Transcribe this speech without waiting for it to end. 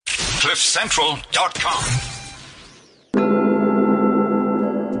CliffCentral.com.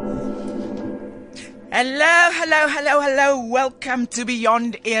 Hello. Welcome to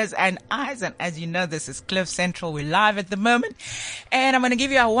Beyond Ears and Eyes. And as you know, this is Cliff Central. We're live at the moment. And I'm going to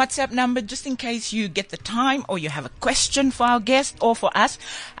give you our WhatsApp number just in case you get the time or you have a question for our guest or for us.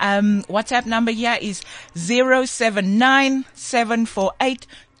 WhatsApp number here is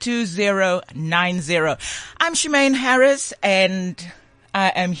 079-748-2090. I'm Shemaine Harris and I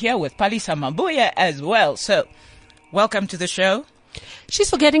am here with Palisa Mabuya as well. So welcome to the show. She's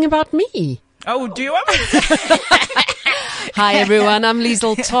forgetting about me. Oh, do you want me? Hi, everyone. I'm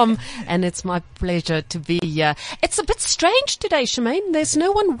Liesl Tom, and it's my pleasure to be here. It's a bit strange today, Shemaine. There's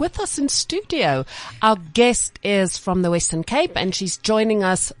no one with us in studio. Our guest is from the Western Cape, and she's joining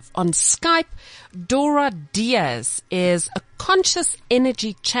us on Skype. Dora Diaz is a conscious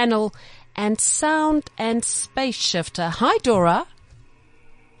energy channel and sound and space shifter. Hi, Dora.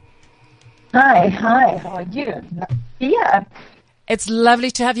 Hi. How are you? Yeah. It's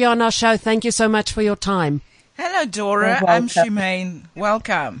lovely to have you on our show. Thank you so much for your time. Hello, Dora. I'm Shemaine.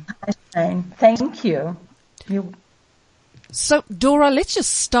 Welcome. Hi, Shemaine. Thank you. So, Dora, let's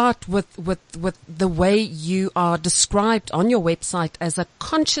just start with the way you are described on your website as a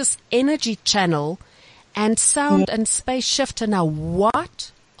conscious energy channel and sound and space shifter. Now,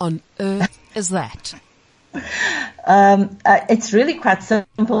 what on earth is that? It's really quite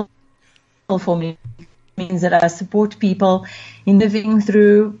simple for me. Means that I support people in living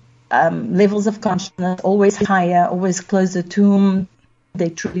through levels of consciousness, always higher, always closer to whom they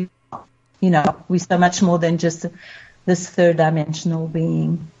truly are. We're so much more than just this third dimensional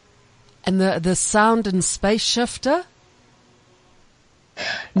being. And the sound and space shifter?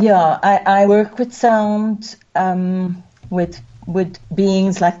 Yeah, I work with sound, with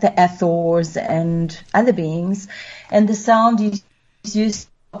beings like the Ethors and other beings, and the sound is used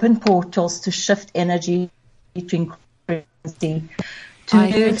open portals to shift energy between frequency, to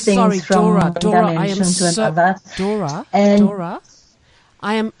move things from one dimension to another. Dora,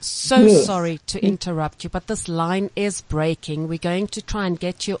 I am so sorry to interrupt you, but this line is breaking. We're going to try and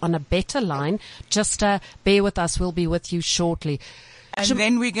get you on a better line. Just bear with us. We'll be with you shortly. And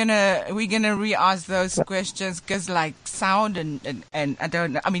then we're gonna re-ask those questions because like sound and I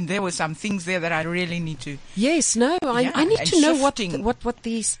don't know. I mean, there were some things there that I really need to. Yes, no, I need to know what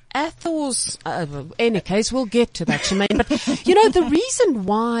these Ethos. Any case, we'll get to that, Shemaine. But the reason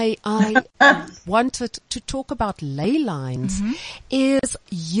why I wanted to talk about ley lines is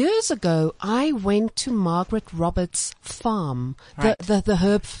years ago I went to Margaret Roberts' farm, right. the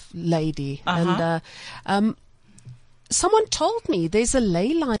herb lady, and someone told me there's a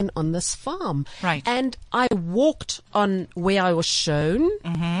ley line on this farm. Right. And I walked on where I was shown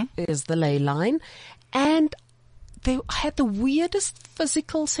is the ley line, and I had the weirdest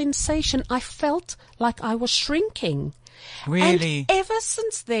physical sensation. I felt like I was shrinking. Really? And ever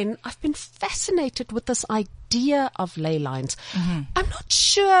since then, I've been fascinated with this idea of ley lines. I'm not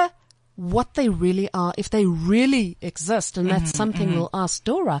sure what they really are, if they really exist, and that's something we'll ask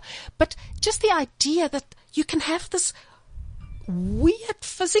Dora. But just the idea that you can have this weird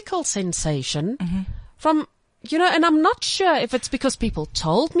physical sensation from, and I'm not sure if it's because people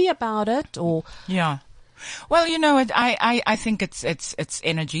told me about it or. Yeah. Well, I think it's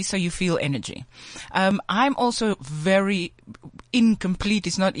energy, so you feel energy. I'm also very incomplete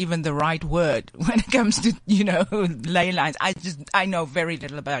is not even the right word when it comes to, ley lines. I know very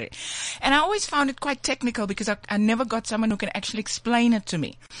little about it. And I always found it quite technical because I never got someone who can actually explain it to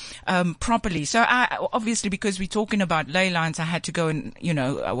me, properly. So obviously because we're talking about ley lines, I had to go and,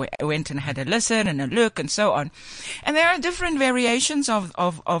 I went and had a listen and a look and so on. And there are different variations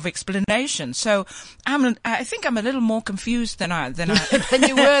of explanation. So I think I'm a little more confused than than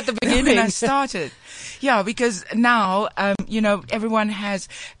you were at the beginning when I started. Yeah, because now, everyone have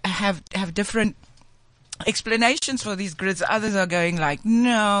different explanations for these grids. Others are going like,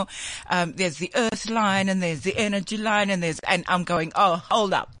 no, there's the earth line and there's the energy line and I'm going, oh,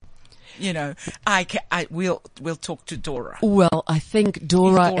 hold up. We'll talk to Dora. Well, I think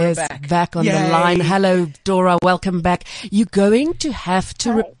Dora is back on the line. Hello, Dora. Welcome back. You're going to have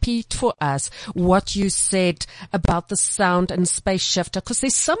to repeat for us what you said about the sound and space shifter, because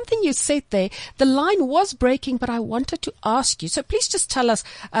there's something you said there. The line was breaking, but I wanted to ask you. So please just tell us,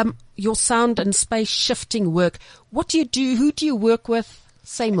 your sound and space shifting work. What do you do? Who do you work with?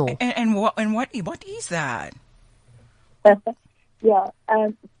 Say more. And what is that? Yeah,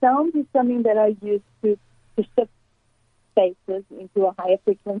 sound is something that I use to shift spaces into a higher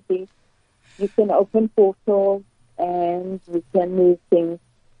frequency. You can open portals and you can move things,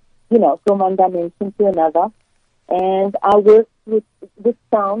 from one dimension to another. And I work with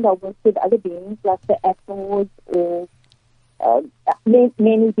sound. I work with other beings like the ethers or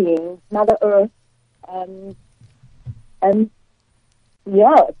many beings, Mother Earth, and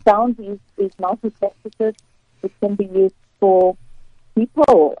sound is multifaceted. It can be used for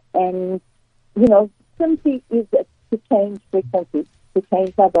people, and simply is to change frequency, to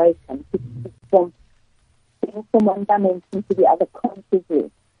change vibration, to from one dimension to the other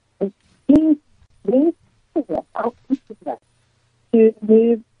consciously, and being consciousness, our consciousness, to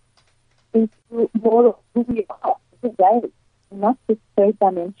move into more of who we are today, not just third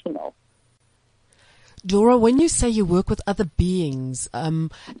dimensional. Dora, when you say you work with other beings, I've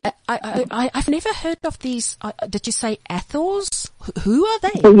never heard of these. Did you say ethers? Who are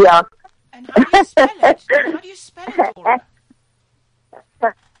they? Yeah. And how do you spell it? How do you spell it, Dora?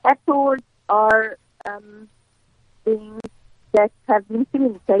 Ethers are beings that have been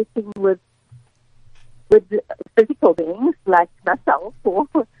communicating with physical beings like myself for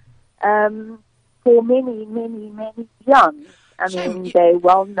many eons. I mean, they're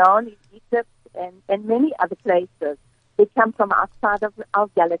well known in Egypt and many other places. They come from outside of our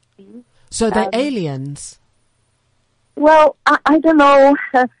galaxy. So they're aliens? Well, I don't know.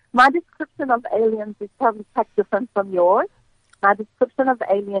 My description of aliens is probably quite different from yours. My description of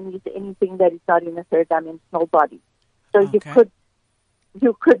alien is anything that is not in a third dimensional body. So Okay.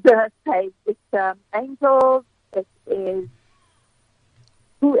 you could say it's angels, it is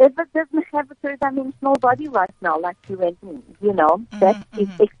whoever doesn't have a third dimensional body right now, like you and me, that is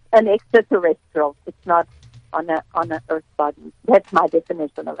an extraterrestrial. It's not on an earth body. That's my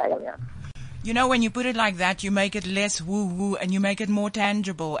definition of alien. When you put it like that, you make it less woo-woo and you make it more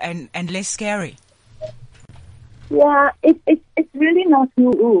tangible and less scary. Yeah, it's really not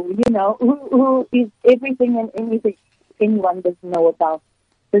who, who is everything and anything anyone doesn't know about,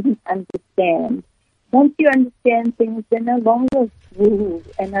 doesn't understand. Once you understand things, they're no longer woo.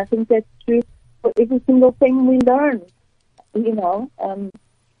 And I think that's true for every single thing we learn. When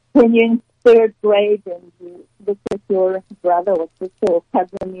you're in third grade and you look at your brother or sister or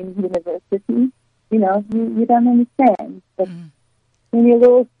cousin in university, you don't understand. But when you're a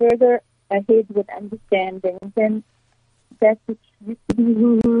little further ahead with understanding, then that which used to be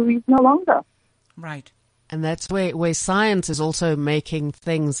woo is no longer. Right. And that's where science is also making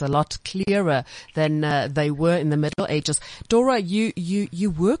things a lot clearer than they were in the Middle Ages. Dora,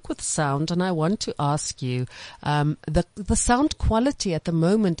 you work with sound, and I want to ask you, the sound quality at the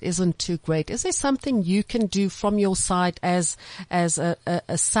moment isn't too great. Is there something you can do from your side as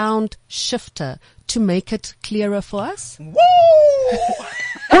a sound shifter to make it clearer for us? Woo!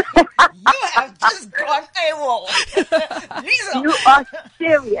 You have just gone AWOL. Lisa. You are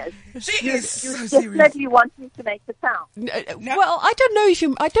serious. She is so you serious. definitely want me to make the sound. Well, I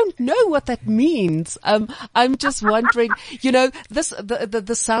don't know what that means. I'm just wondering,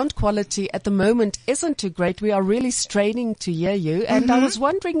 the sound quality at the moment isn't too great. We are really straining to hear you. And I was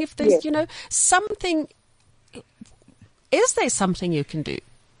wondering if there's, something, is there something you can do?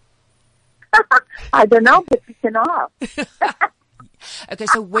 I don't know, but you can ask. Okay,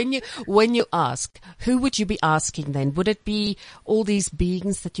 so when you ask, who would you be asking then? Would it be all these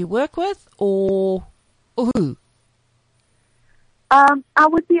beings that you work with, or who? I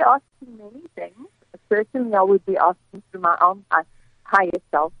would be asking many things. Certainly, I would be asking through my own higher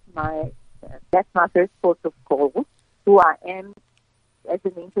self. That's my first port of call, who I am as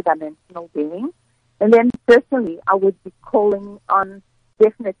an interdimensional being. And then certainly, I would be calling on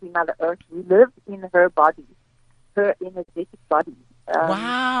definitely Mother Earth. We live in her body, her energetic body.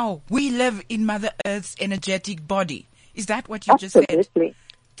 Wow. We live in Mother Earth's energetic body. Is that what you just said? Absolutely.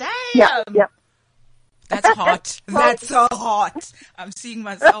 Damn. Yeah. That's hot. That's so hot. I'm seeing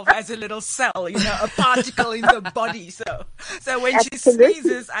myself as a little cell, a particle in the body. So when Absolutely. she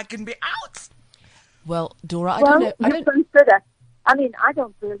sneezes, I can be out. Well, Dora, I don't know. Consider. I mean, I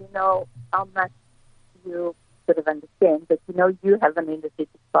don't really know how much you sort of understand, but you have an energetic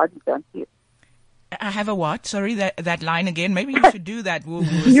body, don't you? I have a what? Sorry, that line again. Maybe you should do that.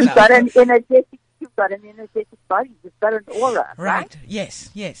 You've got an energetic body. You've got an aura, right? Yes.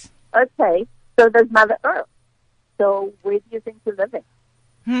 Okay. So there's Mother Earth. So where do you think you're living?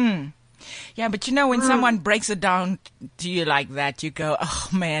 Yeah, but when someone breaks it down to you like that, you go, oh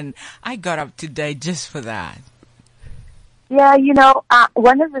man, I got up today just for that. Yeah,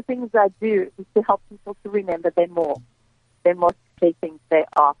 one of the things I do is to help people to remember they're more they think they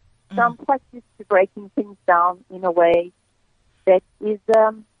are. So I'm quite used to breaking things down in a way that is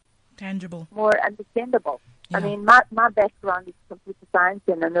tangible, more understandable. Yeah. I mean, my background is computer science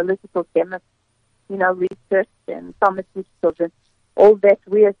and analytical chemist, research and pharmaceuticals and all that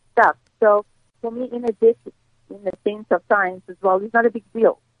weird stuff. So for me, energetics in the sense of science as well, is not a big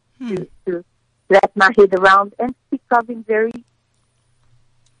deal to wrap my head around and speak of in very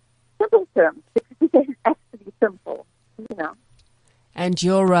simple terms. It is actually simple, you know. And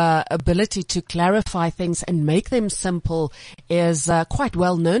your ability to clarify things and make them simple is quite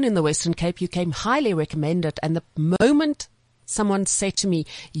well known in the Western Cape. You came highly recommended, and the moment someone said to me,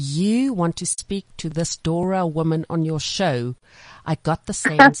 "You want to speak to this Dora woman on your show," I got the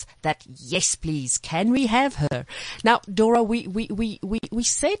sense that, yes, please, can we have her? Now, Dora, we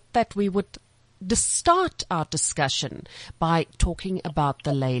said that we would start our discussion by talking about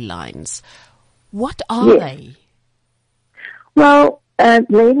the ley lines. What are they? Well,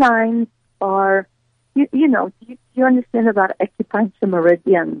 ley lines are, you understand about acupuncture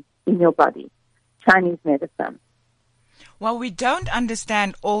meridians in your body, Chinese medicine. Well, we don't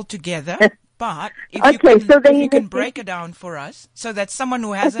understand altogether, but if you can break it down for us so that someone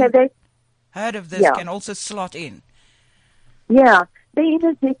who hasn't heard of this can also slot in. Yeah, the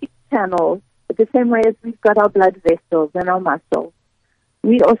energetic channels, the same way as we've got our blood vessels and our muscles,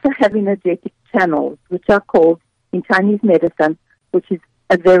 we also have energetic channels, which are called, in Chinese medicine, which is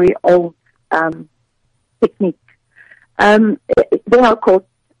a very old technique, they are called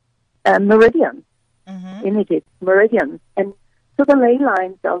meridians. Energetic meridians. And so the ley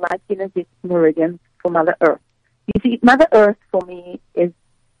lines are like energetic meridians for Mother Earth. You see, Mother Earth for me is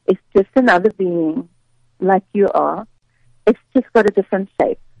just another being like you are. It's just got a different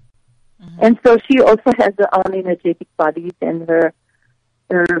shape. And so she also has her own energetic bodies and her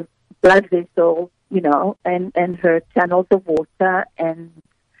blood vessels, and her channels of water. And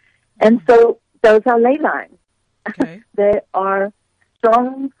so those are ley lines. Okay. They are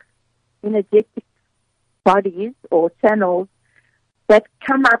strong energetic bodies or channels that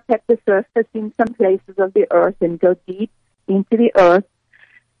come up at the surface in some places of the earth and go deep into the earth,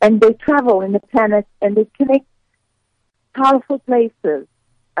 and they travel in the planet and they connect powerful places.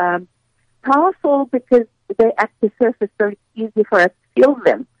 Powerful because they at the surface, so it's easy for us to feel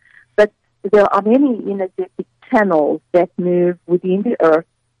them. But there are many energetic channels that move within the earth,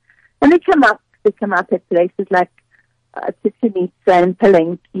 and they come up at places like Chichen Itza and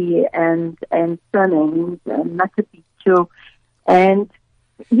Palenque and Stonehenge and Machu Picchu and,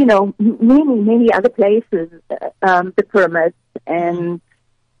 many other places, the pyramids, and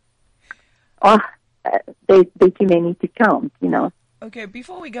they're too many to count, Okay,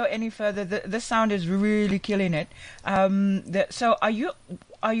 before we go any further, the sound is really killing it. So are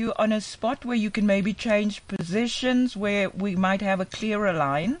you on a spot where you can maybe change positions where we might have a clearer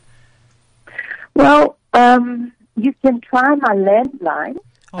line? Well, you can try my landline.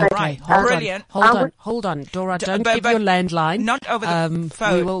 All right, brilliant. Hold on, Dora. Don't give your landline. Not over the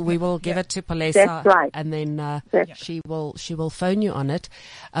phone. We will give it to Palesa. That's right. And then she will phone you on it.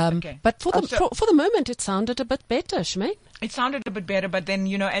 Okay. But for the moment, it sounded a bit better, Shemaine. It sounded a bit better, but then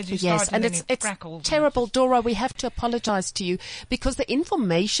as you yes, start, and it's crackles. Terrible, Dora. We have to apologize to you because the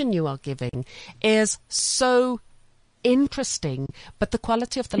information you are giving is so interesting, but the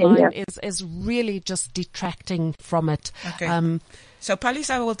quality of the line is really just detracting from it. Okay. So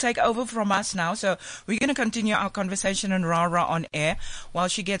Palesa will take over from us now. So we're going to continue our conversation on Rara on air while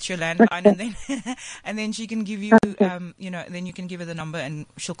she gets your landline, and then she can give you, then you can give her the number and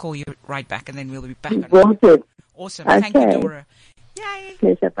she'll call you right back, and then we'll be back. Awesome. Okay. Thank you, Dora. Yay.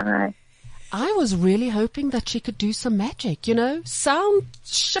 Pleasure. Bye. I was really hoping that she could do some magic, sound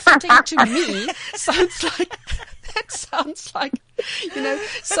shifting to me sounds like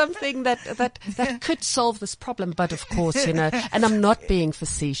something that could solve this problem. But of course, and I'm not being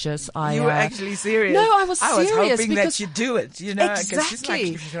facetious. You were actually serious. No, I was serious. I was hoping because that you do it,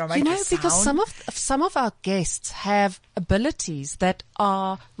 exactly. Because some of our guests have abilities that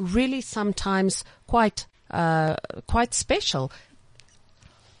are really sometimes quite special.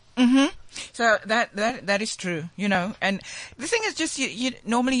 Mm-hmm. So that is true, and the thing is just, you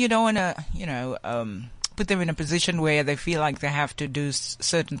normally you don't want to, put them in a position where they feel like they have to do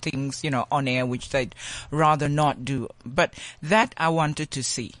certain things, on air, which they'd rather not do. But that I wanted to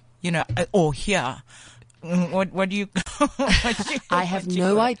see, or hear. What do you? I have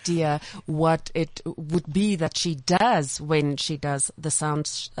no idea what it would be that she does when she does the sound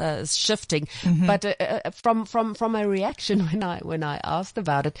shifting. Mm-hmm. But from a reaction when I asked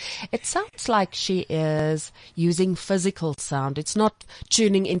about it, it sounds like she is using physical sound. It's not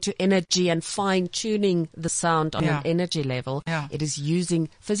tuning into energy and fine tuning the sound on an energy level. Yeah. It is using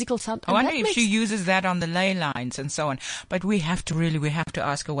physical sound. I wonder if she uses that on the ley lines and so on. But we have to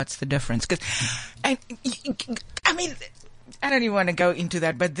ask her what's the difference, I mean, I don't even want to go into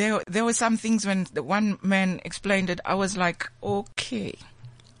that, but there were some things when the one man explained it, I was like, okay.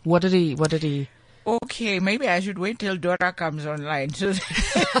 What did he? Okay, maybe I should wait till Dora comes online so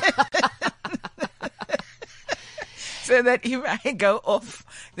that if I go off,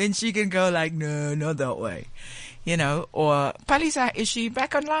 then she can go like, no, not that way. Or Palisa, is she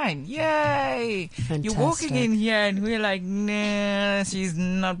back online? Yay! Fantastic. You're walking in here and we're like, nah, she's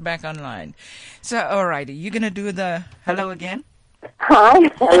not back online. So, alrighty, you're going to do the hello again? Hi,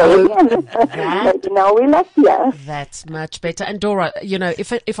 hello again. Now we're not here. That's much better. And Dora,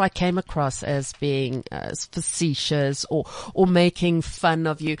 if I came across as being facetious or making fun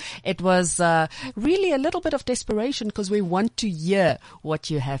of you, it was really a little bit of desperation because we want to hear what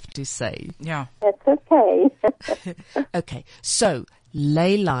you have to say. Yeah. That's okay. Okay, so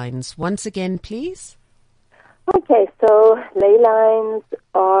ley lines once again, please. Okay, so ley lines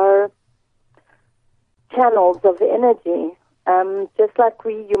are channels of energy. Just like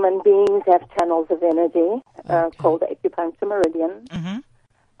we human beings have channels of energy called acupuncture meridian,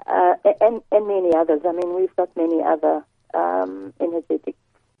 and many others. I mean, we've got many other energetic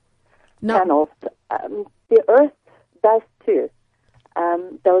channels. The Earth does too.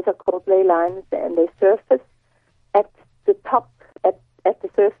 Those are called ley lines, and they surface at the top, at the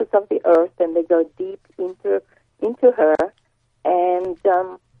surface of the Earth, and they go deep into her. And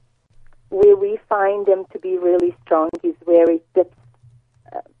where we find them to be really strong is where it dips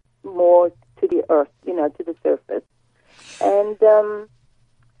more to the earth, to the surface. And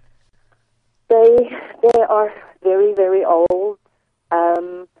they are very, very old.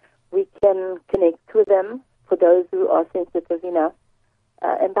 We can connect with them for those who are sensitive enough.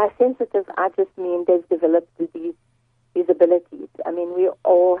 And by sensitive, I just mean they've developed these abilities. I mean, we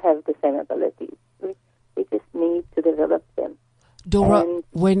all have the same abilities. We just need to develop them. Dora,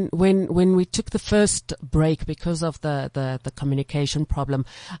 when we took the first break because of the communication problem,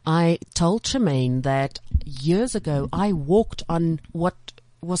 I told Tremaine that years ago I walked on what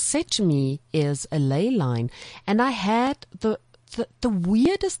was said to me is a ley line, and I had the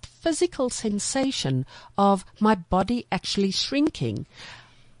weirdest physical sensation of my body actually shrinking.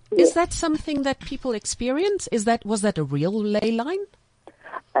 Yes. Is that something that people experience? Was that a real ley line?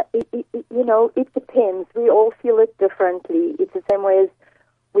 It depends. We all feel it differently. It's the same way as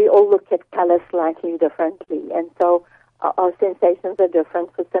we all look at color slightly differently. And so our sensations are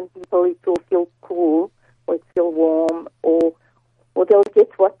different. For some people, it will feel cool, or it feel warm, or they'll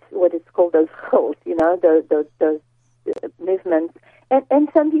get what is called those chills, those movements. And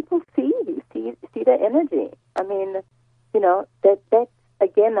some people see the energy. I mean, that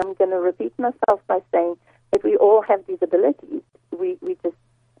again, I'm going to repeat myself by saying that we all have these abilities. We just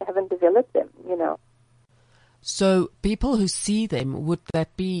haven't developed them, So people who see them, would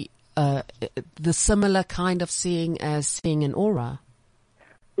that be the similar kind of seeing as seeing an aura?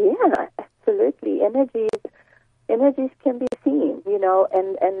 Yeah, absolutely. Energies can be seen,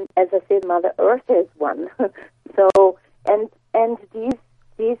 and as I said, Mother Earth has one. So, and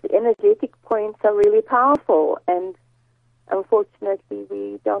these energetic points are really powerful, and unfortunately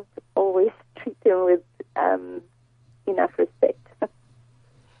we don't always treat them with enough respect.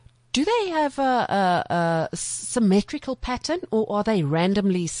 Do they have a symmetrical pattern, or are they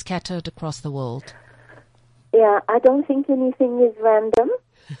randomly scattered across the world? Yeah, I don't think anything is random.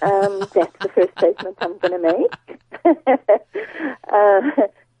 That's the first statement I'm going to make.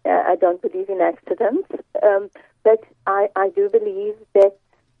 I don't believe in accidents, but I do believe that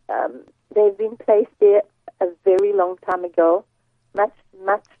they've been placed there a very long time ago,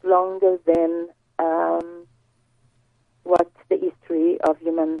 much longer than what the history of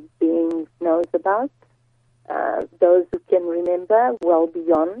human beings knows about. Those who can remember well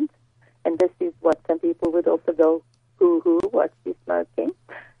beyond, and this is what some people would also go, what's he smoking?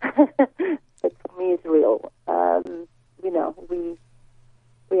 But for me it's real.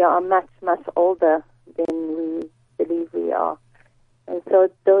 We are much older than we believe we are. And so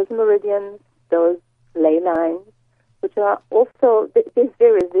those meridians, those ley lines, which are also,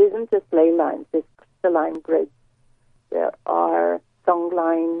 there isn't just ley lines, there's crystalline grids. There are song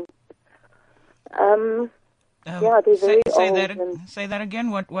lines. They're very old. Say that again.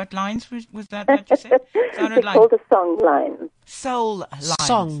 What lines was that you said? Sounded it's called a song line. Soul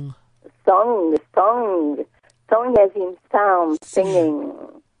lines. Song as in sound, singing.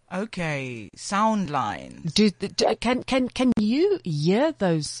 Okay, sound lines. Can you hear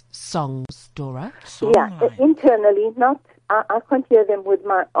those songs, Dora? Internally, not. I can't hear them with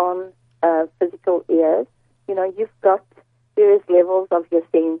my own physical ears. You've got various levels of your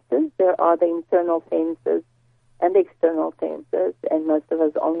senses. There are the internal senses and the external senses, and most of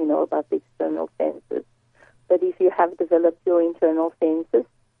us only know about the external senses. But if you have developed your internal senses,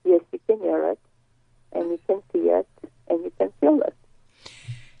 yes, you can hear it, and you can see it, and you can feel it.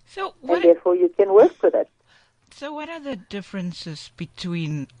 and therefore you can work with it. So what are the differences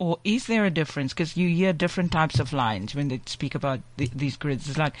between, or is there a difference? Because you hear different types of lines when they speak about these grids.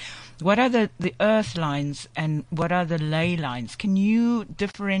 It's like, what are the earth lines and what are the ley lines? Can you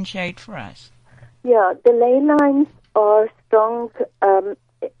differentiate for us? Yeah, the ley lines are strong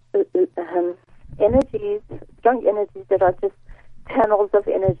energies that are just channels of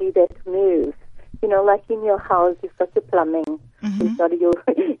energy that move. You know, like in your house, you've got your plumbing, you've got your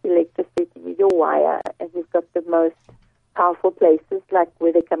electricity, your wire, and you've got the most powerful places, like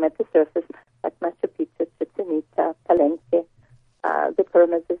where they come at the surface, like Machu Picchu, Chichen Itza, Palenque, the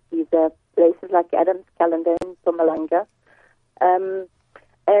pyramids of Giza, places like Adam's Calendar and Mpumalanga.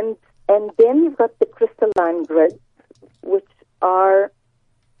 And then you've got the crystalline grids, which are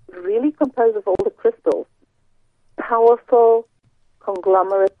really composed of all the crystals, powerful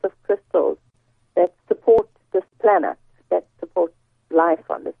conglomerates of crystals that support this planet, that support life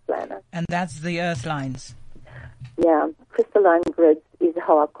on this planet. And that's the earth lines. Yeah, crystalline grids is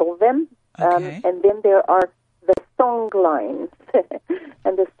how I call them. Okay. And then there are the song lines.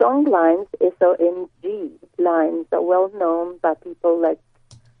 And the song lines, SONG lines, are well known by people like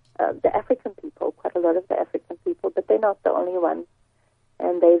the African people, quite a lot of the African people, but they're not the only ones.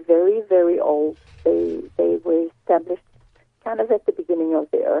 And they're very, very old. They were established kind of at the beginning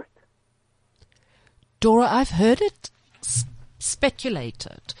of the earth. Dora, I've heard it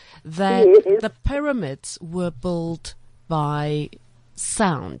speculated that the pyramids were built by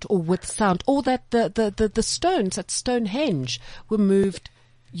sound, or with sound, or that the stones at Stonehenge were moved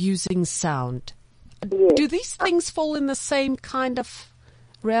using sound. Yes. Do these things fall in the same kind of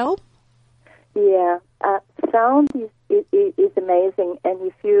realm? Yeah, sound is amazing, and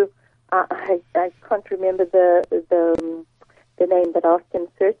if you, I can't remember the name, but I can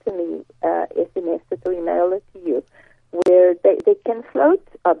certainly SMS it or email it to you, where they can float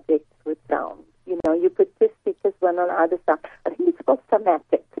objects with sound. You know, you put two speakers, one on either side. I think it's called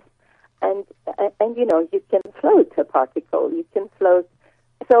somatics, and you know, you can float a particle. You can float.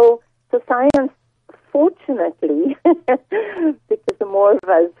 So science, fortunately, because the more of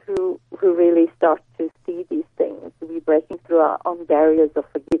us who really start to see these things, we're breaking through our own barriers of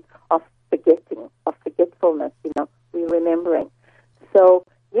forgetfulness. You know, we're remembering. So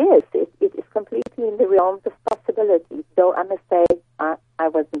yes, it is completely in the realms of possibility. Though I must say, I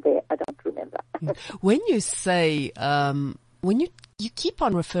wasn't there. I don't remember. When you say, when you keep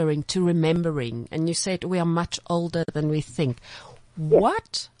on referring to remembering, and you said we are much older than we think, yes.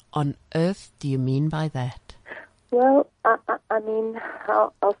 What on earth do you mean by that? Well, I mean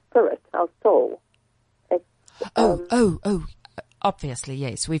our spirit, our soul. Obviously,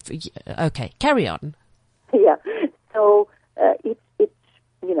 yes. Okay, carry on. Yeah. So it's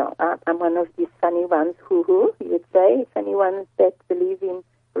you know, I'm one of these funny ones who you would say, funny ones that believe in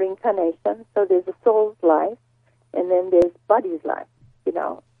reincarnation. So there's a soul's life, and then there's body's life, you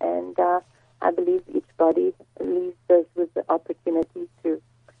know. And I believe each body leaves us with the opportunity to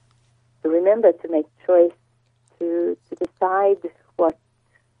remember, to make choice, to decide what,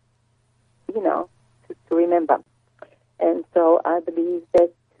 you know, to remember. And so I believe,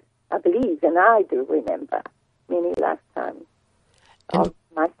 and I do remember many lifetimes of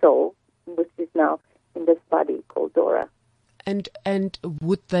my soul, which is now in this body called Dora. And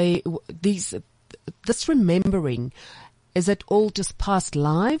would this remembering, is it all just past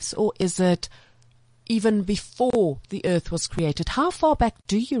lives, or is it even before the earth was created? How far back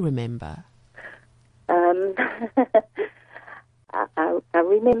do you remember? I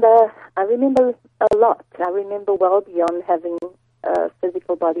remember a lot. I remember well beyond having a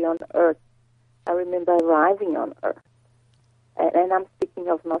physical body on earth. I remember arriving on earth. And I'm speaking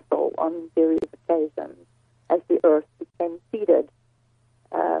of my soul on various occasions as the earth became seeded.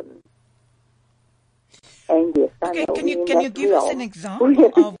 And yes, okay, can you give us an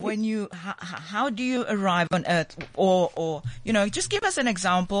example of when you, how do you arrive on earth, or you know, just give us an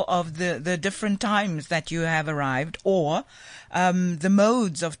example of the different times that you have arrived, or the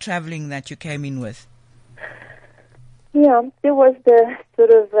modes of traveling that you came in with. Yeah, there was the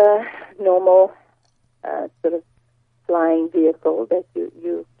sort of normal sort of flying vehicle that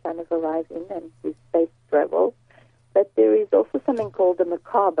you kind of arrive in and do space travel. But there is also something called the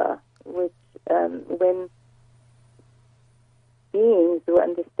macabre, which when beings who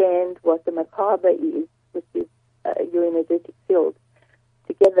understand what the macabre is, which is your energetic field,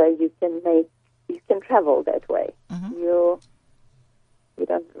 together you can travel that way. Mm-hmm. You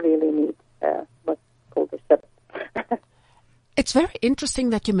don't really need what's called a ship. It's very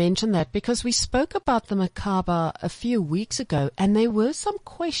interesting that you mentioned that, because we spoke about the macabre a few weeks ago, and there were some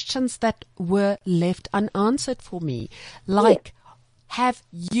questions that were left unanswered for me, like, have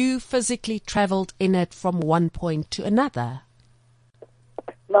you physically traveled in it from one point to another?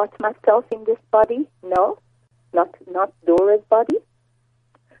 Not myself in this body, no. Not Dora's body.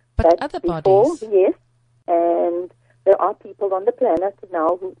 But other before, bodies? Yes. And there are people on the planet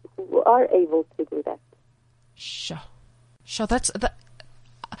now who are able to do that. Sure.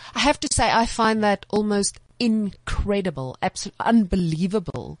 I have to say, I find that almost incredible, absolutely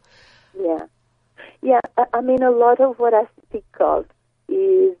unbelievable. Yeah. Yeah, I mean, a lot of what I speak of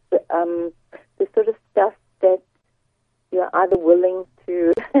is the sort of stuff that you're either willing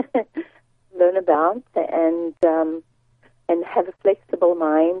to learn about and have a flexible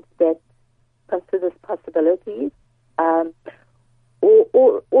mind that considers possibilities,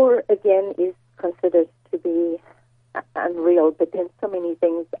 or again is considered to be unreal. But then so many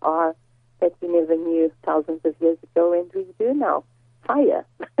things are that we never knew thousands of years ago, and we do now. Fire.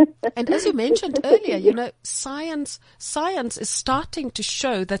 And as you mentioned earlier, science is starting to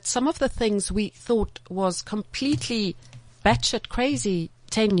show that some of the things we thought was completely batshit crazy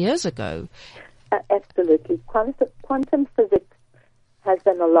 10 years ago. Absolutely. Quantum physics has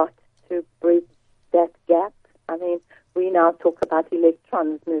done a lot to bridge that gap. I mean, we now talk about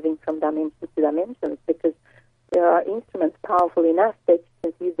electrons moving from dimensions to dimensions because there are instruments powerful enough that you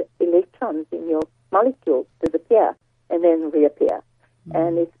can see the electrons in your molecules disappear and then reappear.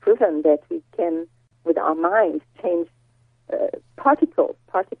 And it's proven that we can, with our mind, change particles.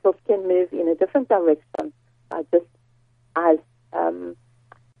 Particles can move in a different direction by just as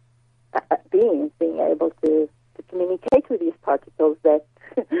beings being able to communicate with these particles that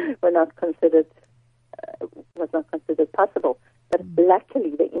was not considered possible. But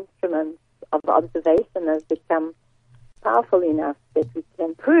luckily, the instruments of observation have become powerful enough that we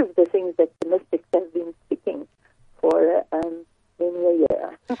can prove the things that the mystics have been speaking for many a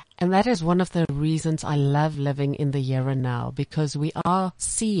year. And that is one of the reasons I love living in the here and now, because we are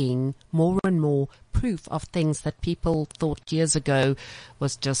seeing more and more proof of things that people thought years ago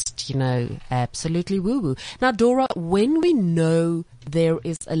was just, absolutely woo-woo. Now, Dora, when we know there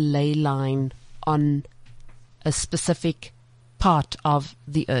is a ley line on a specific part of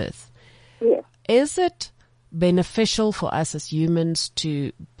the earth, yes, is it beneficial for us as humans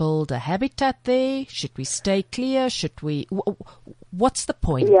to build a habitat there? Should we stay clear? What's the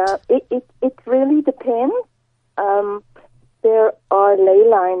point? Yeah, it really depends. There are ley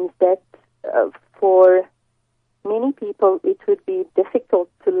lines that for many people it would be difficult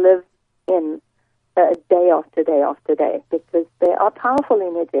to live in day after day after day because they are powerful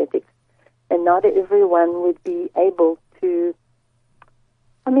energetics and not everyone would be able to.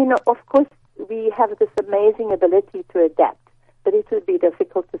 I mean, of course, we have this amazing ability to adapt, but it would be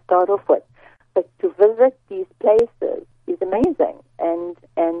difficult to start off with. But to visit these places is amazing, and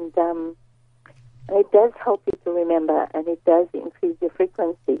it does help you to remember, and it does increase your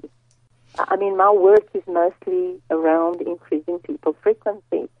frequency. I mean, my work is mostly around increasing people's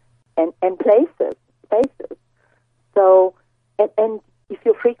frequency and places. So, and if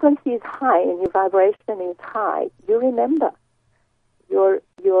your frequency is high and your vibration is high, you remember your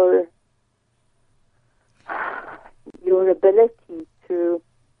ability to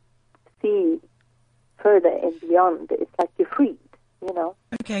see further and beyond. It's like you're freed,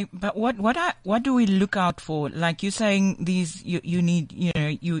 Okay, but what do we look out for? Like you're saying, these you need,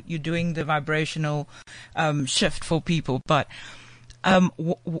 you're doing the vibrational shift for people, but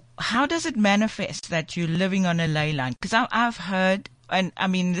how does it manifest that you're living on a ley line? Because I've heard, and I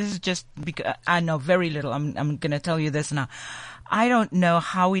mean this is just because I know very little. I'm going to tell you this now. I don't know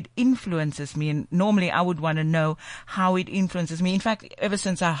how it influences me, and normally I would want to know how it influences me. In fact, ever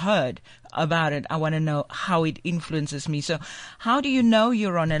since I heard about it, I want to know how it influences me. So how do you know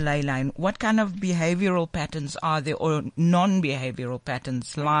you're on a ley line? What kind of behavioral patterns are there, or non-behavioral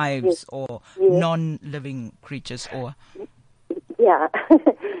patterns, lives, yes, or yes, non-living creatures, or? Yeah.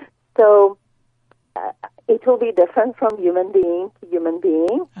 So it will be different from human being to human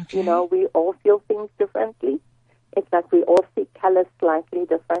being. Okay. We all feel things differently. It's like we all see colors slightly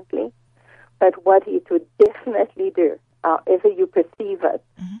differently. But what it would definitely do, however you perceive it,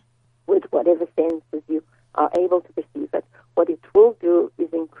 with whatever senses you are able to perceive it, what it will do is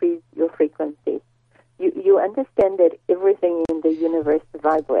increase your frequency. You understand that everything in the universe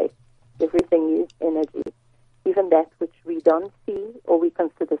vibrates. Everything is energy, even that which we don't see or we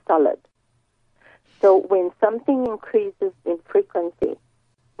consider solid. So when something increases in frequency,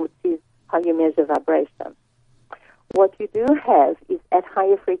 which is how you measure vibration, what you do have is at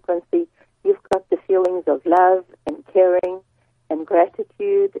higher frequency, you've got the feelings of love and caring and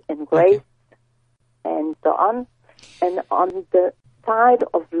gratitude and grace and so on. And on the side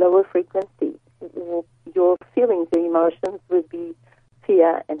of lower frequency, your feelings, your emotions would be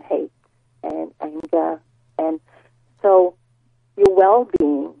fear and hate and anger. And so your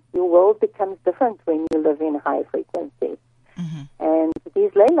well-being, your world becomes different when you live in high frequency. Mm-hmm. And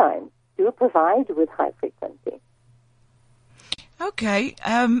these ley lines do provide with high frequency. Okay.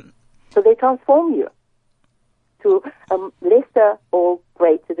 So they transform you to a lesser or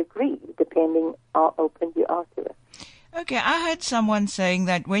greater degree, depending how open you are to it. Okay, I heard someone saying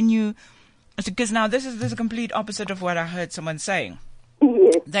that when you, because now this is a complete opposite of what I heard someone saying.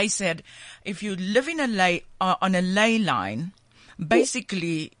 Yes. They said if you live in on a ley line,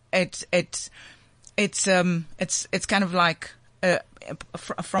 basically it's kind of like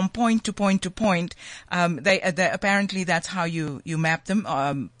from point to point to point. They apparently that's how you map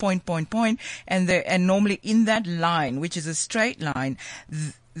them, point, and normally in that line, which is a straight line,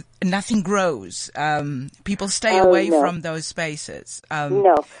 nothing grows. People stay away from those spaces.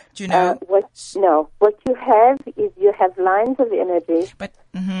 No. Do you know? What you have is you have lines of energy, but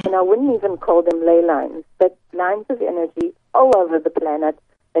and I wouldn't even call them ley lines, but lines of energy all over the planet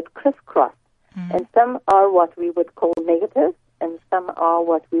that crisscross. Mm-hmm. And some are what we would call negative, and some are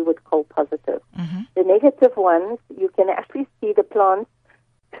what we would call positive. Mm-hmm. The negative ones, you can actually see the plants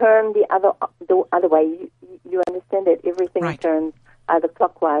turn the other way. You understand that everything turns either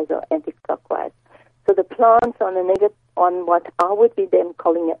clockwise or anti-clockwise. So the plants on what I would be then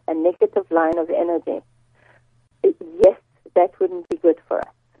calling a negative line of energy, yes, that wouldn't be good for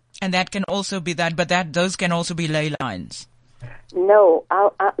us. And that can also be that, but those can also be ley lines. No,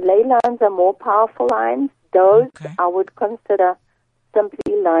 our ley lines are more powerful lines. Those I would consider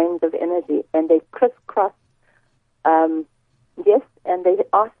simply lines of energy, and they crisscross. Yes, and they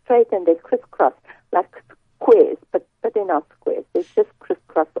are straight and they crisscross like squares, but they're not squares. They just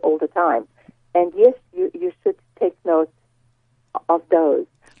crisscross all the time. And yes, you should take note of those.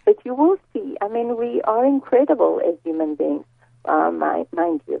 But you will see, I mean, we are incredible as human beings,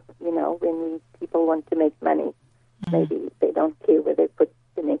 mind you. You know, when people want to make money, maybe they don't care where they put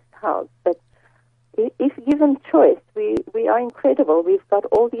the next house. But if given choice, we are incredible. We've got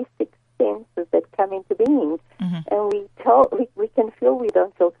all these six senses that come into being, and we can feel we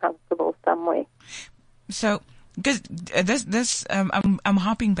don't feel comfortable some way. So, because this, I'm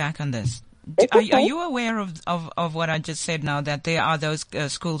hopping back on this. Are you aware of what I just said now, that there are those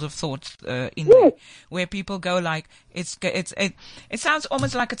schools of thought in there where people go like it sounds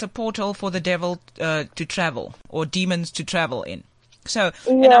almost like it's a portal for the devil to travel, or demons to travel in. So,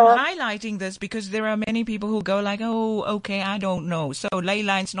 and I'm highlighting this because there are many people who go like, oh, okay, I don't know. So ley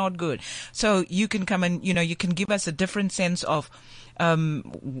line's not good. So you can come and, you can give us a different sense of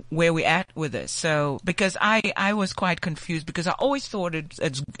where we're at with this. So, because I was quite confused because I always thought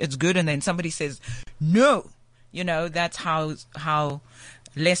it's good, and then somebody says, no, that's how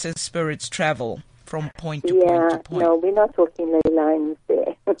lesser spirits travel from point to point to point. No, we're not talking ley lines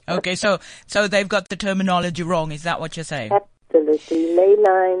there. Okay, so they've got the terminology wrong. Is that what you're saying? Absolutely. Ley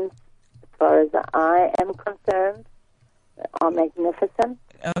lines, as far as I am concerned, are magnificent.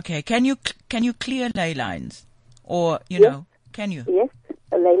 Okay. Can you clear ley lines? Or, can you? Yes,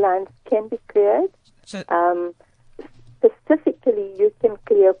 ley lines can be cleared. So, specifically, you can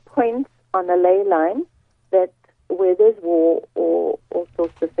clear points on a ley line that where there's war or all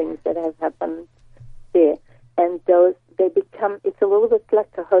sorts of things that have happened there. And those, it's a little bit like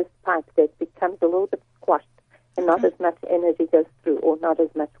a hose pipe that becomes a little bit squashed, and not as much energy goes through, or not as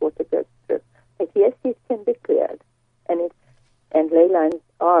much water goes through. But yes, it can be cleared, and ley lines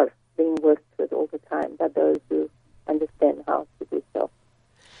are being worked with all the time by those who understand how to do so.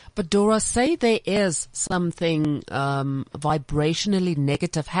 But Dora, say there is something vibrationally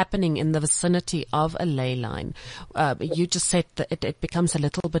negative happening in the vicinity of a ley line. You just said that it becomes a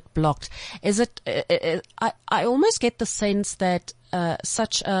little bit blocked. Is it? I almost get the sense that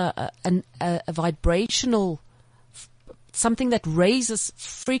such a vibrational something that raises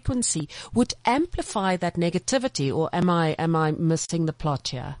frequency would amplify that negativity, or am I missing the plot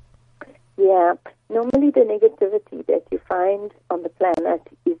here? Yeah, normally the negativity that you find on the planet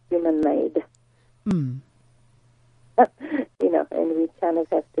is human-made. And we kind of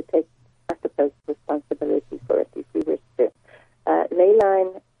have to take, I suppose, responsibility for it if we wish to. Ley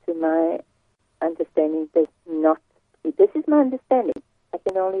line, to my understanding, does not, this is my understanding, I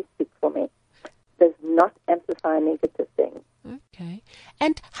can only speak for me, does not amplify negative things. Okay.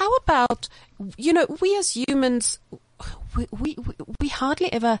 And how about, we as humans, we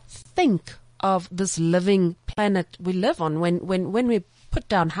hardly ever think of this living planet we live on when we put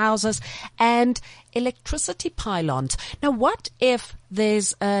down houses and electricity pylons. Now, what if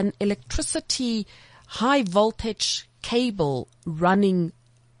there's an electricity high voltage cable running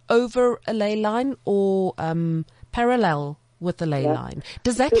over a ley line or parallel with the ley line.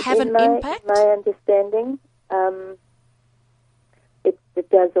 Does that have an impact? My understanding, it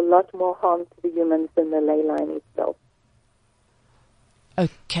does a lot more harm to the humans than the ley line itself.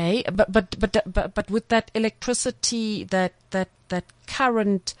 Okay, but with that electricity, that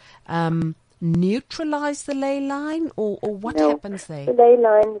current, neutralize the ley line, or what happens there? The ley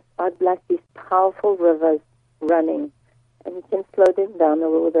lines are like these powerful rivers running, and you can slow them down a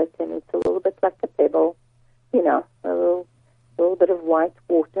little bit, and it's a little bit like a pebble, a little bit of white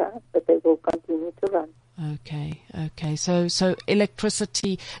water, but they will continue to run. Okay. So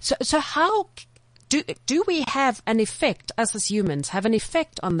electricity. So how do we have an effect, us as humans, have an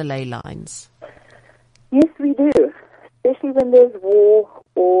effect on the ley lines? Yes, we do. Especially when there's war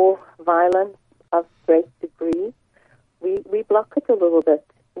or violence of great degree, we block it a little bit.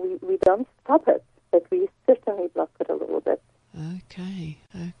 We don't stop it, but we certainly block it a little bit. Okay.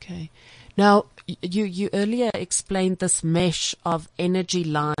 Now, you earlier explained this mesh of energy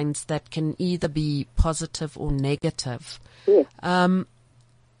lines that can either be positive or negative. Yes.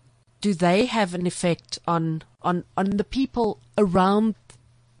 Do they have an effect on the people around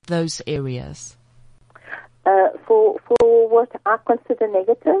those areas? For what I consider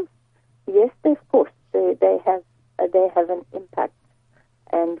negative, yes, of course, they have an impact,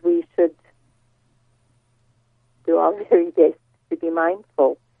 and we should do our very best to be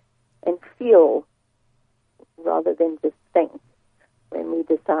mindful and feel rather than just think when we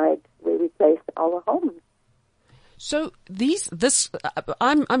decide where we place our homes. So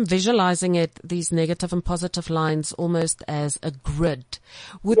I'm visualizing it, these negative and positive lines, almost as a grid.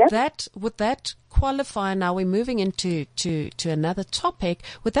 Would that qualify? Now we're moving into another topic.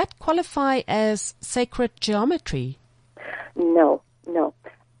 Would that qualify as sacred geometry? No.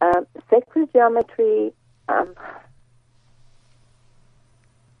 Sacred geometry.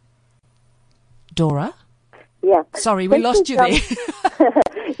 Dora? Yeah. Sorry, we lost you there.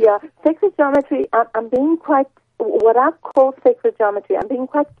 Yeah, sacred geometry. I'm being quite. What I call sacred geometry, I'm being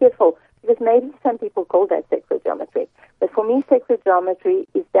quite careful because maybe some people call that sacred geometry. But for me, sacred geometry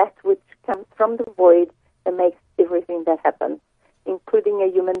is that which comes from the void and makes everything that happens, including a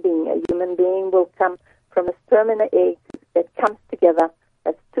human being. A human being will come from a sperm and an egg that comes together.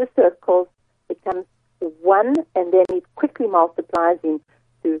 That's two circles. It becomes one, and then it quickly multiplies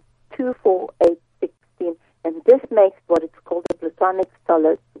into 2, 4, 8, 16. And this makes what is called a platonic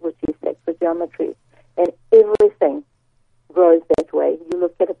solid, which is sacred geometry. And everything grows that way. You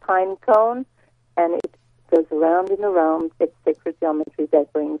look at a pine cone, and it goes around and around. It's sacred geometry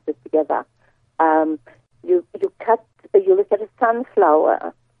that brings it together. You look at a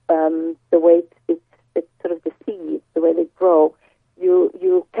sunflower, the way it's sort of the seeds, the way they grow.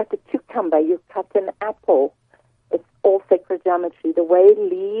 You cut a cucumber, you cut an apple. It's all sacred geometry. The way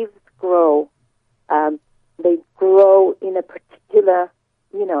leaves grow, they grow in a particular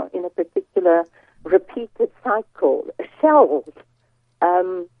repeated cycle. Shells.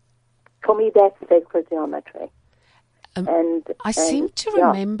 For me, that's sacred geometry. I seem to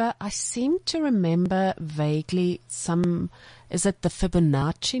remember vaguely some. Is it the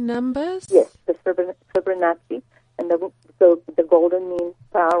Fibonacci numbers? Yes, the Fibonacci, and the golden mean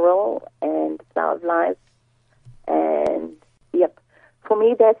spiral and flower of life, and yep. For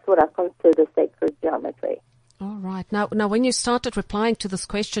me, that's what I consider sacred geometry. All right. Now, when you started replying to this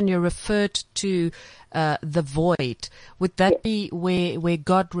question, you referred to the void. Would that be where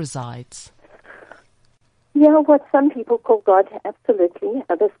God resides? Yeah, what some people call God, absolutely.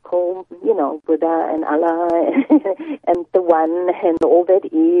 Others call, Buddha and Allah and the One and all that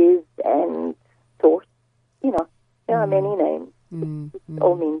is and Source. There are many names. It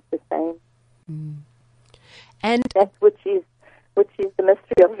all means the same. And that which is the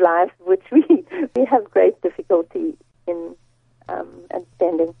mystery of life, which we have great difficulty in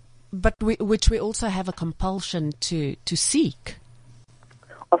understanding. But which we also have a compulsion to seek.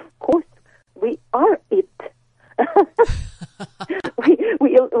 Of course, we are it.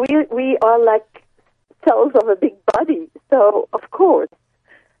 we are like cells of a big body. So of course,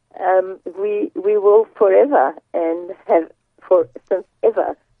 we will forever and have since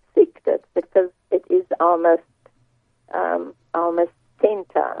ever seeked it because it is our most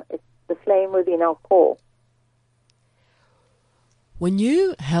center. It's the flame within our core. When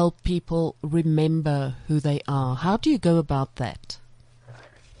you help people remember who they are, how do you go about that?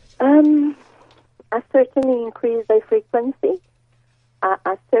 I certainly increase their frequency.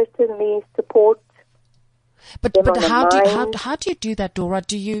 I certainly support. But how do you do that, Dora?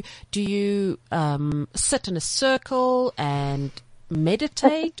 Do you sit in a circle and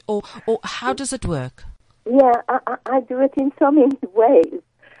meditate, or how does it work? Yeah, I do it in so many ways.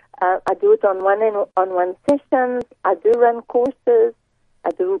 I do it on one-on-one sessions. I do run courses.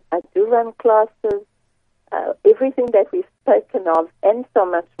 I do run classes. Everything that we've spoken of, and so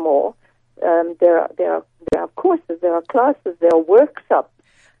much more. There are courses, there are classes, there are workshops.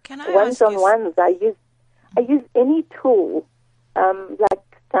 Can I Ones-on-ones. I use any tool,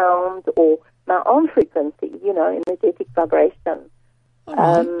 like sound or my own frequency, energetic vibration.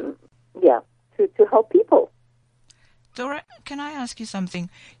 To help people. Dora, can I ask you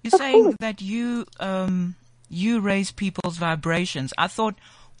something? You're saying that you raise people's vibrations. I thought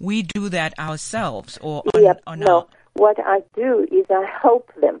we do that ourselves, or no. What I do is I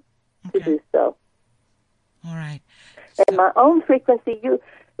help them to do so. All right. And my own frequency,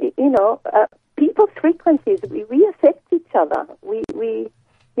 people's frequencies, we affect each other. We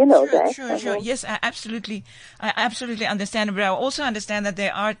that. Sure. Yes, I absolutely understand. But I also understand that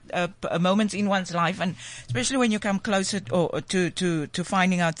there are moments in one's life, and especially when you come closer to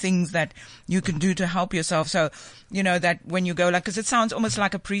finding out things that you can do to help yourself. So, that when you go because it sounds almost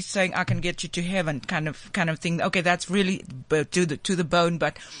like a priest saying, "I can get you to heaven," kind of thing. Okay, that's really to the bone.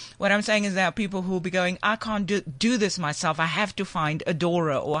 But what I'm saying is there are people who will be going, "I can't do this myself. I have to find a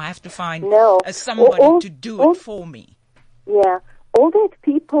Dora, or I have to find somebody to do it for me." Yeah. All that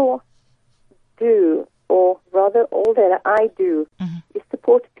people do, or rather all that I do, is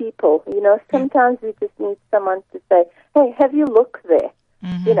support people. Sometimes we just need someone to say, "Hey, have you looked there?"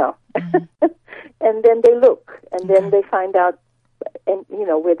 And then they look, and then they find out, and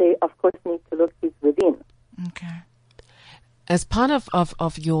where they, of course, need to look is within. Okay. As part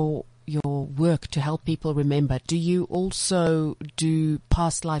of your work to help people remember, do you also do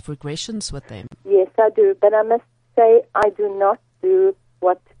past life regressions with them? Yes, I do, but I must say I do not do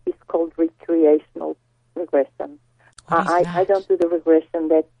what is called recreational regression. I don't do the regression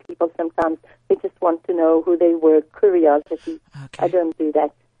that people sometimes, they just want to know who they were, curiosity. Okay. I don't do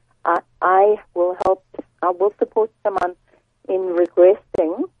that. I will support someone in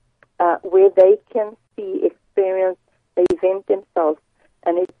regressing where they can experience the event themselves,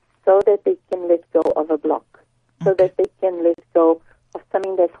 and it's so that they can let go of a block, so that they can let go of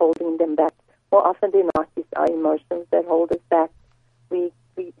something that's holding them back. More often than not, it's our emotions that hold us back. We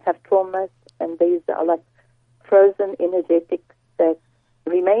have traumas, and these are like frozen energetics that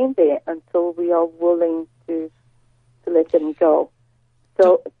remain there until we are willing to let them go.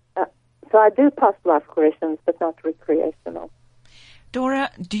 So I do past life regressions, but not recreational.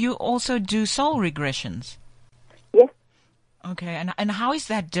 Dora, do you also do soul regressions? Yes. Okay, and how is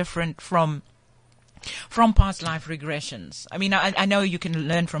that different from past life regressions? I mean, I know you can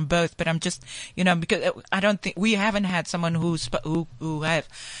learn from both, but I'm just, because I don't think we haven't had someone who's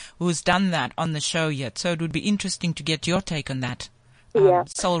done that on the show yet. So it would be interesting to get your take on that.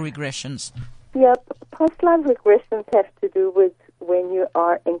 Soul regressions. Yeah, past life regressions have to do with when you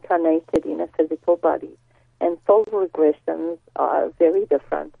are incarnated in a physical body, and soul regressions are very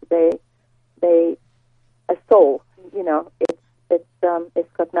different. A soul,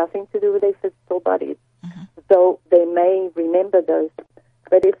 it's got nothing to do with their physical bodies, though they may remember those.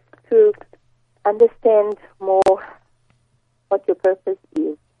 But it's to understand more what your purpose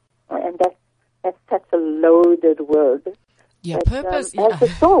is, and that's such a loaded word. Yeah, but, purpose. As a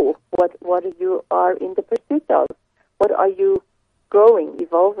soul, what you are in the pursuit of, what are you growing,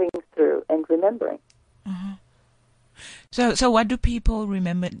 evolving through, and remembering. So what do people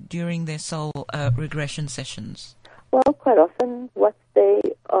remember during their soul regression sessions? Well, quite often what they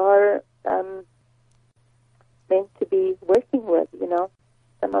are meant to be working with,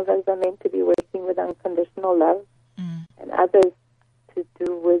 Some of us are meant to be working with unconditional love, and others to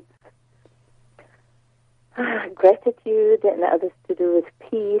do with gratitude, and others to do with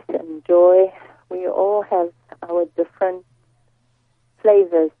peace and joy. We all have our different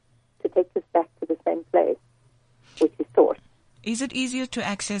flavors to take us back to the same place, which is source. Is it easier to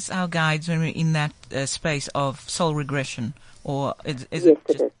access our guides when we're in that space of soul regression, or is yes, it just,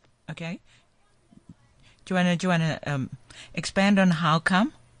 it is. Okay? Do you want to expand on how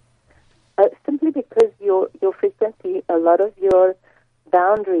come? Simply because your frequency, a lot of your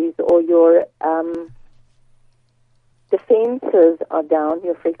boundaries or your defenses are down.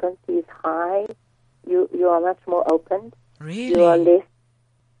 Your frequency is high. You are much more open. Really? You are less,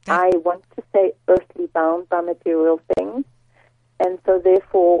 I want to say, earthly bound by material things. And so,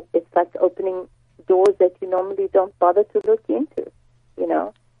 therefore, it's like opening doors that you normally don't bother to look into.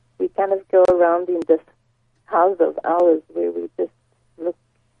 We kind of go around in this house of ours where we just look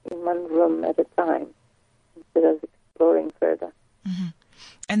in one room at a time instead of exploring further. Mm-hmm.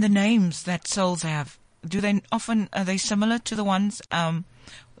 And the names that souls have, are they similar to the ones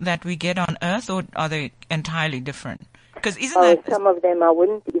that we get on Earth, or are they entirely different? Because isn't that... Some of them I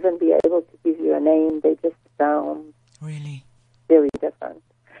wouldn't even be able to give you a name. They just sound really very different.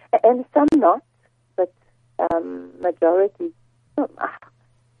 And some not, but majority,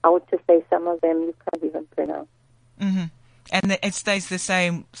 I would just say some of them you can't even pronounce. Mm-hmm. And it stays the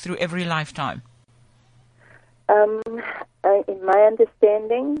same through every lifetime? In my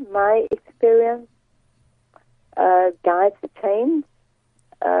understanding, my experience, guides change.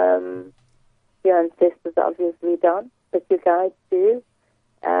 Your ancestors obviously don't, but your guides do.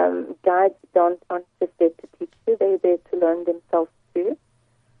 Guides aren't just there to teach you, they're there to learn themselves too.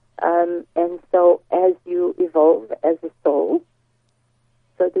 And so as you evolve as a soul,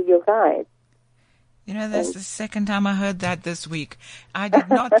 so do your guides. You know, that's the second time I heard that this week. I did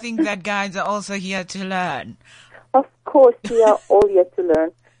not think that guides are also here to learn. Of course, we are all here to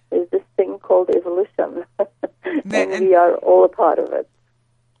learn. There's this thing called evolution, and we are all a part of it.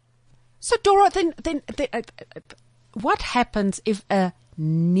 So, Dora, then, what happens if a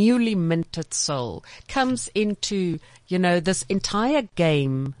newly minted soul comes into, this entire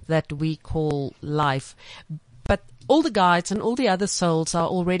game that we call life, but all the guides and all the other souls are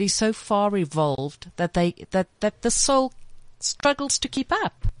already so far evolved that that the soul struggles to keep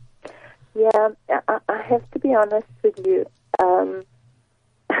up? Yeah, I have to be honest with you.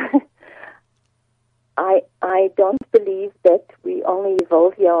 I don't believe that we only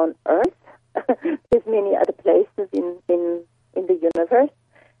evolve here on Earth. There's many other places in the universe.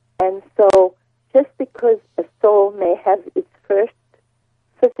 And so just because a soul may have its first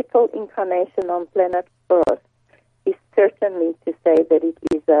physical incarnation on planet Earth is certainly to say that it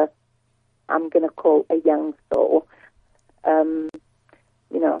is I'm going to call a young soul.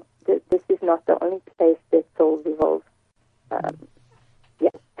 This is not the only place that souls evolve.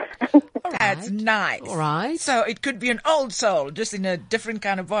 That's nice. All right. So it could be an old soul, just in a different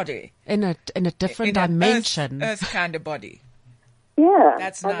kind of body. In a different dimension. Earth kind of body. Yeah.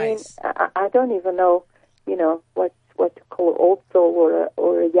 That's nice. I don't even know, what to call old soul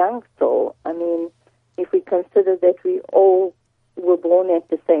or a young soul. I mean, if we consider that we all were born at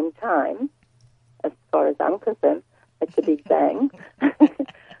the same time, as far as I'm concerned, at the Big Bang,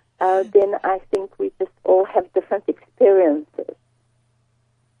 then I think we just all have different experiences.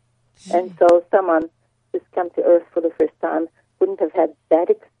 And so someone who's come to Earth for the first time wouldn't have had that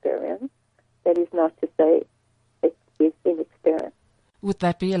experience. That is not to say it is inexperienced. Would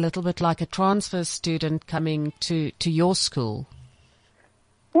that be a little bit like a transfer student coming to your school?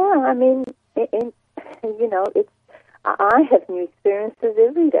 Yeah, I mean, I have new experiences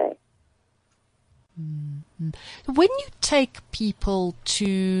every day. Mm-hmm. When you take people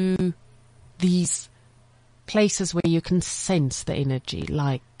to these places where you can sense the energy,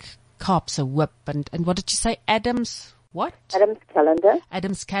 like Kaapse Hoop and what did you say? Adam's what? Adam's Calendar.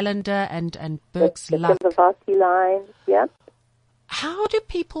 Adam's Calendar and Burke's Luck. The Vati line, yeah. How do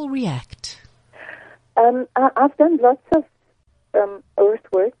people react? I've done lots of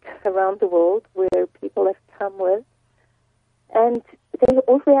earthwork around the world where people have come with, and they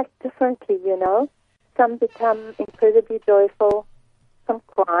all react differently, Some become incredibly joyful, some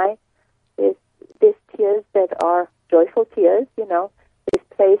cry. There's tears that are joyful tears, There's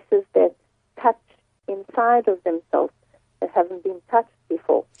places that touch inside of themselves that haven't been touched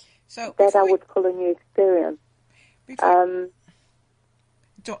before. So that I would call a new experience. And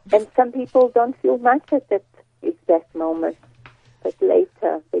some people don't feel much at that exact moment, but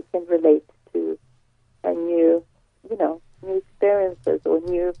later they can relate to a new, new experiences or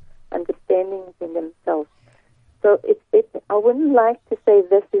new understandings in themselves. So I wouldn't like to say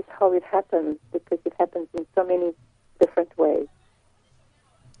this is how it happens, because it happens in so many different ways.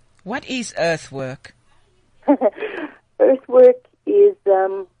 What is earthwork? Earthwork is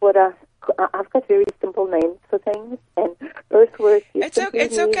what I've got very simple names for things, and earthwork is...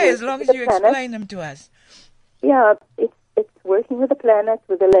 It's okay as long as you explain them to us. Yeah, it's working with the planet,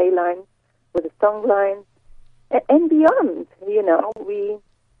 with the ley lines, with the song lines, and beyond,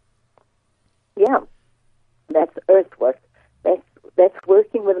 that's earthwork. That's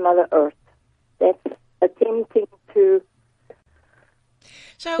working with Mother Earth. That's attempting to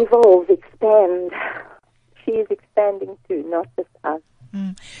evolve, expand. She is expanding too, not just us.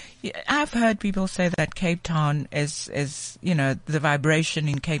 Yeah, I've heard people say that Cape Town is the vibration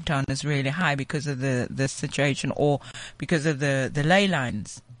in Cape Town is really high because of the situation, or because of the ley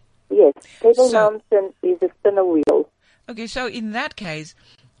lines. Yes, Table Mountain is a spinner wheel. Okay, so in that case,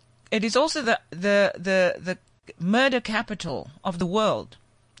 it is also the murder capital of the world.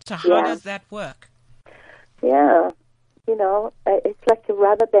 So how does that work? Yeah, it's like a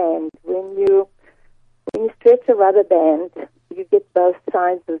rubber band. When you stretch a rubber band, you get both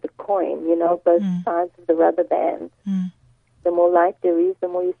sides of the coin, both sides of the rubber band. The more light there is, the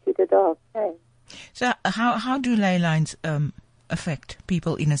more you see the dark. Okay. So how do ley lines affect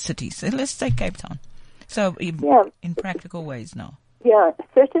people in a city? So let's take Cape Town. So in practical ways now. Yeah,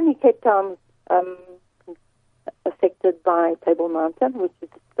 certainly Cape Town affected by Table Mountain, which is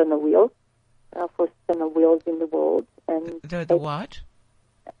a spinner wheel, for spinner wheels in the world. And the what?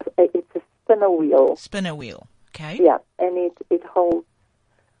 It's a spinner wheel. Spinner wheel, okay. Yeah, and it holds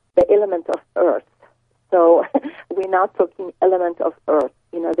the element of earth. So we're now talking element of earth.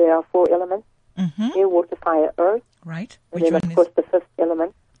 There are 4 elements: air, water, fire, earth. Right. And then, of course, the 5th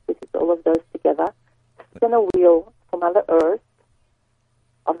element, which is all of those together. Spinner wheel for Mother Earth,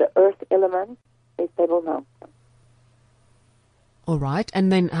 of the earth element, is Table Mountain. All right.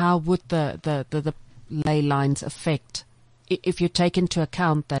 And then how would the ley lines affect, if you take into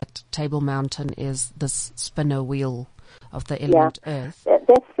account that Table Mountain is this spinner wheel of the element earth?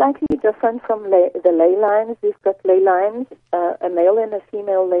 That's slightly different from the ley lines. We've got ley lines, a male and a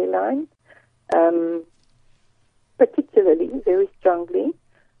female ley line, particularly, very strongly.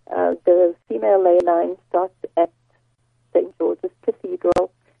 The female ley line starts at St. George's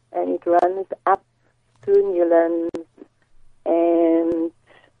Cathedral, and it runs up through Newlands and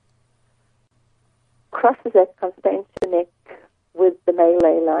crosses at Constantia Neck with the male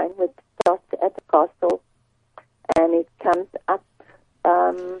ley line, which starts at the castle, and it comes up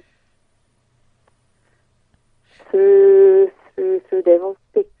through Devil's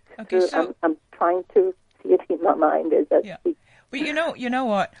Peak. Okay, I'm trying to see it in my mind as I speak. But you know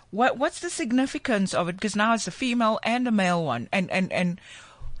what? What's the significance of it? Because now it's a female and a male one, and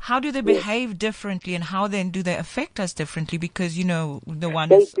how do they behave differently, and how then do they affect us differently? Because the one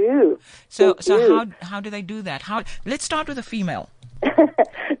they do. So they do. How do they do that? Let's start with the female.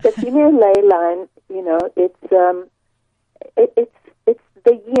 The female ley line, it's the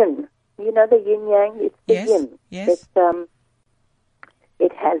yin. The yin yang. It's the yin. Yes.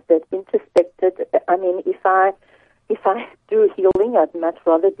 It has that introspected. I mean, if I do healing, I'd much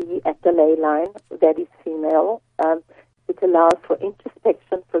rather be at the ley line that is female. It allows for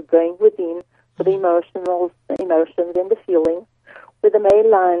introspection, for going within, for the emotions and the feelings. Where the ley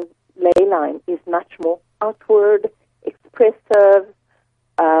line is much more outward, expressive,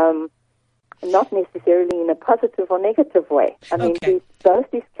 not necessarily in a positive or negative way. I mean,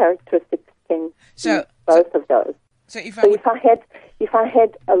 both these characteristics can be both of those. So if I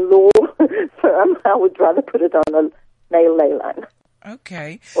had a law firm, I would rather put it on a male ley line.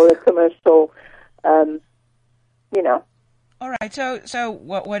 Okay. Or a commercial, All right. So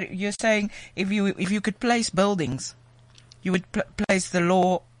what you're saying? If you could place buildings, you would place the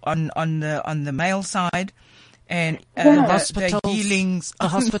law on the male side, and the hospitals, the healings, the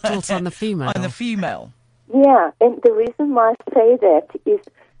hospitals on the female. On the female. Yeah, and the reason why I say that is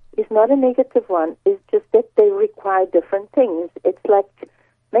not a negative one. It's just that they require different things. It's like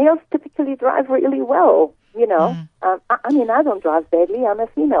males typically drive really well. I mean, I don't drive badly. I'm a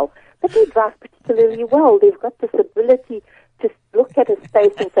female, but they drive particularly well. They've got this ability to look at a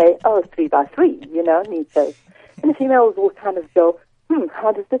space and say, "Oh, 3x3," need those. And the females will kind of go,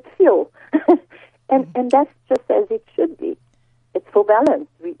 how does it feel? and that's just as it should be. It's for balance.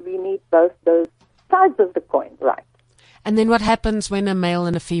 We need both those sides of the coin, right? And then what happens when a male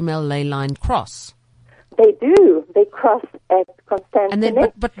and a female ley line cross? They do. They cross at Constantia. And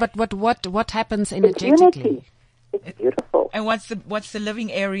then, but what happens energetically? Unity. It's beautiful. And what's the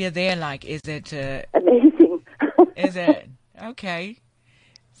living area there like? Is it amazing? Is it okay?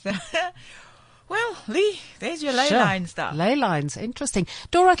 So, well, Lee, there's your ley line stuff. Ley lines, interesting.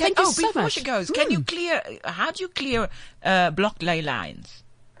 Dora, thank you so much. Before she goes, can you clear? How do you clear blocked ley lines?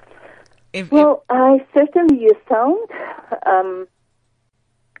 I certainly use sound.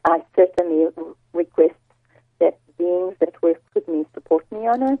 I certainly request that beings that work with me support me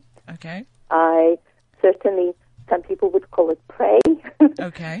on it. Okay. I certainly, some people would call it pray.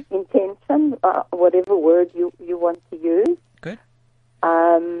 Okay. Intention, whatever word you want to use. Good.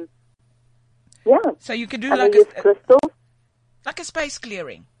 Yeah. So you could do crystals. Like a space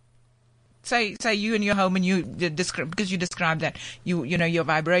clearing. Say you in your home, and you because you described that your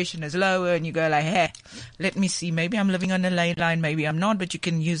vibration is lower, and you go like, hey, let me see, maybe I'm living on a ley line, maybe I'm not, but you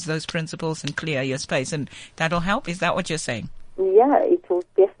can use those principles and clear your space, and that'll help. Is that what you're saying? Yeah, it will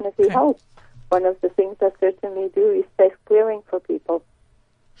definitely help. One of the things I certainly do is space clearing for people.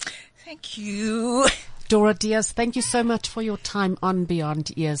 Thank you. Dora Diaz, thank you so much for your time on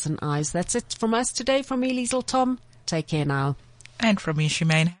Beyond Ears and Eyes. That's it from us today. From me, Liesl Tom. Take care now. And from me,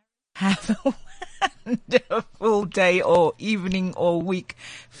 Shemaine. Have a wonderful day or evening or week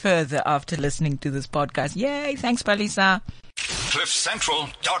further after listening to this podcast. Yay. Thanks, Palisa.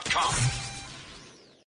 CliffCentral.com.